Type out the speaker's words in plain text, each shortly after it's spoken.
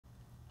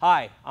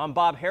Hi, I'm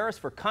Bob Harris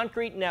for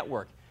Concrete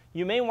Network.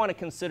 You may want to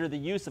consider the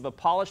use of a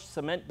polished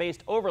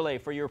cement-based overlay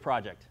for your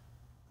project.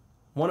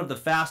 One of the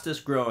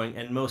fastest growing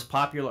and most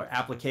popular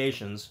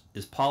applications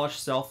is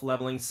polished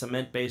self-leveling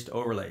cement-based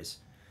overlays.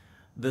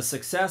 The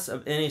success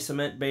of any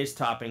cement-based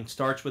topping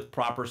starts with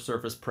proper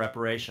surface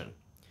preparation.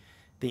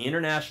 The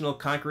International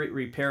Concrete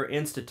Repair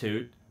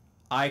Institute,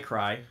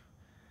 ICRI,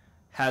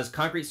 has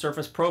concrete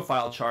surface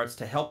profile charts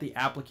to help the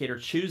applicator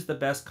choose the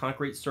best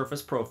concrete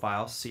surface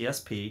profile,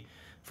 CSP,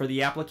 for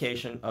the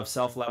application of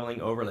self-leveling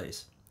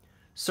overlays.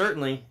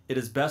 Certainly, it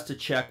is best to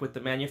check with the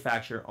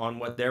manufacturer on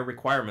what their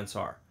requirements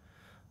are.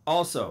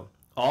 Also,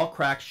 all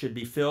cracks should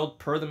be filled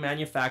per the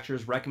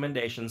manufacturer's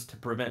recommendations to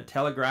prevent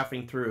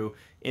telegraphing through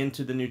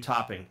into the new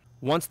topping.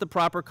 Once the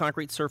proper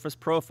concrete surface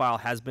profile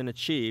has been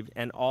achieved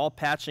and all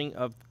patching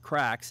of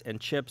cracks and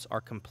chips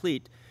are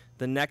complete,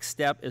 the next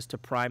step is to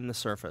prime the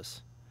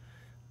surface.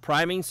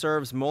 Priming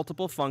serves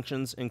multiple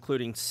functions,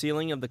 including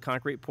sealing of the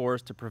concrete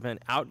pores to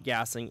prevent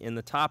outgassing in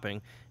the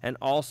topping and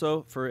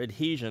also for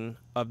adhesion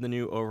of the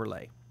new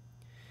overlay.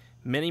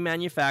 Many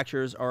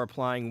manufacturers are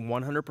applying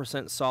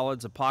 100%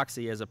 solids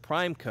epoxy as a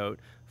prime coat,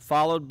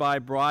 followed by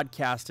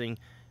broadcasting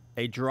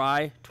a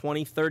dry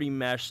 20-30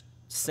 mesh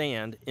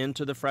sand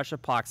into the fresh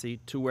epoxy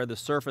to where the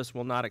surface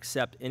will not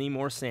accept any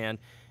more sand,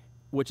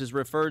 which is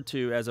referred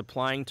to as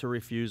applying to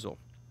refusal.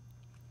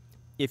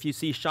 If you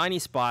see shiny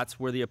spots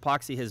where the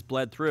epoxy has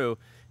bled through,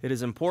 it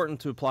is important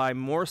to apply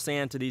more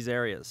sand to these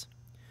areas.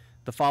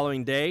 The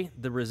following day,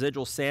 the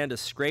residual sand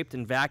is scraped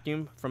and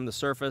vacuumed from the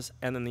surface,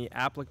 and then the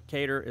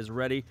applicator is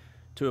ready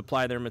to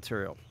apply their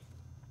material.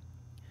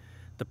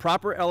 The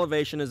proper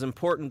elevation is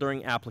important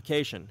during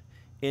application.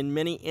 In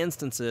many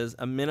instances,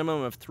 a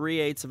minimum of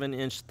 3/8 of an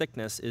inch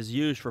thickness is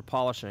used for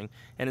polishing,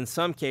 and in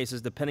some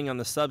cases, depending on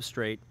the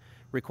substrate,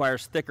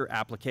 requires thicker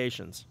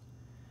applications.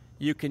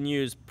 You can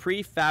use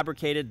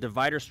prefabricated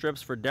divider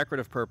strips for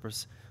decorative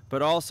purpose,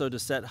 but also to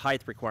set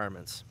height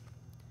requirements.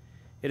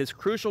 It is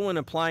crucial when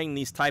applying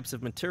these types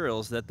of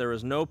materials that there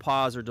is no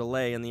pause or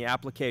delay in the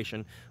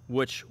application,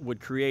 which would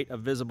create a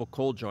visible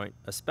cold joint,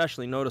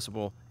 especially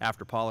noticeable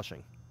after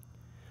polishing.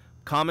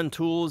 Common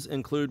tools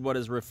include what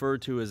is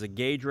referred to as a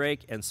gauge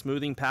rake and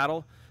smoothing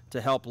paddle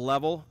to help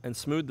level and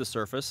smooth the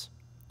surface.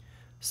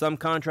 Some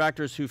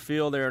contractors who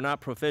feel they are not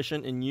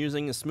proficient in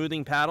using a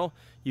smoothing paddle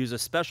use a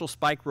special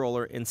spike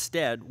roller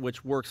instead,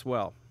 which works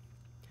well.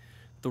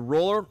 The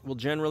roller will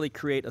generally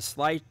create a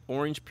slight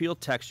orange peel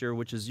texture,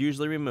 which is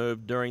usually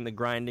removed during the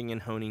grinding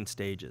and honing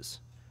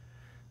stages.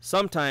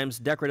 Sometimes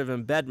decorative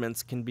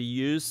embedments can be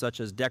used, such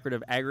as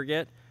decorative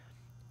aggregate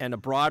and a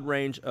broad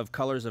range of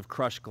colors of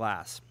crushed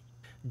glass.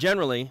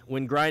 Generally,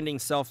 when grinding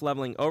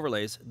self-leveling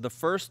overlays, the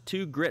first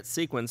two grit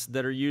sequence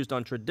that are used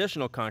on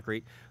traditional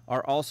concrete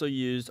are also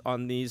used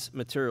on these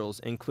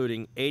materials,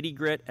 including 80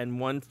 grit and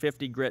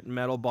 150 grit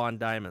metal bond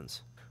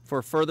diamonds.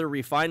 For further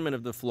refinement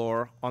of the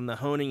floor on the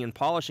honing and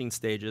polishing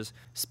stages,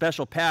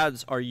 special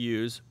pads are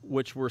used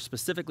which were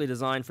specifically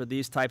designed for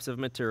these types of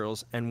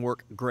materials and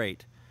work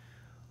great.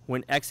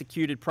 When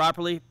executed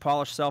properly,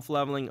 polished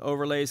self-leveling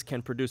overlays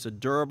can produce a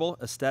durable,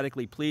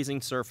 aesthetically pleasing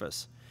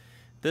surface.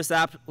 This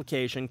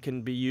application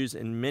can be used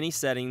in many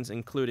settings,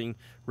 including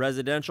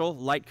residential,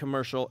 light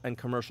commercial, and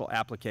commercial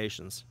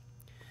applications.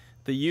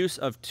 The use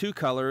of two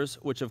colors,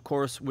 which of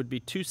course would be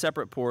two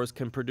separate pores,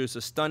 can produce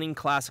a stunning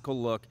classical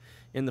look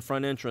in the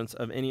front entrance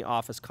of any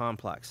office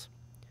complex.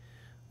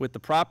 With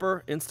the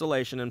proper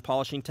installation and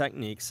polishing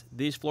techniques,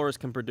 these floors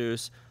can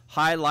produce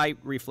high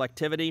light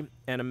reflectivity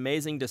and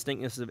amazing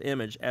distinctness of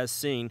image as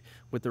seen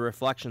with the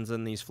reflections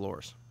in these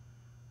floors.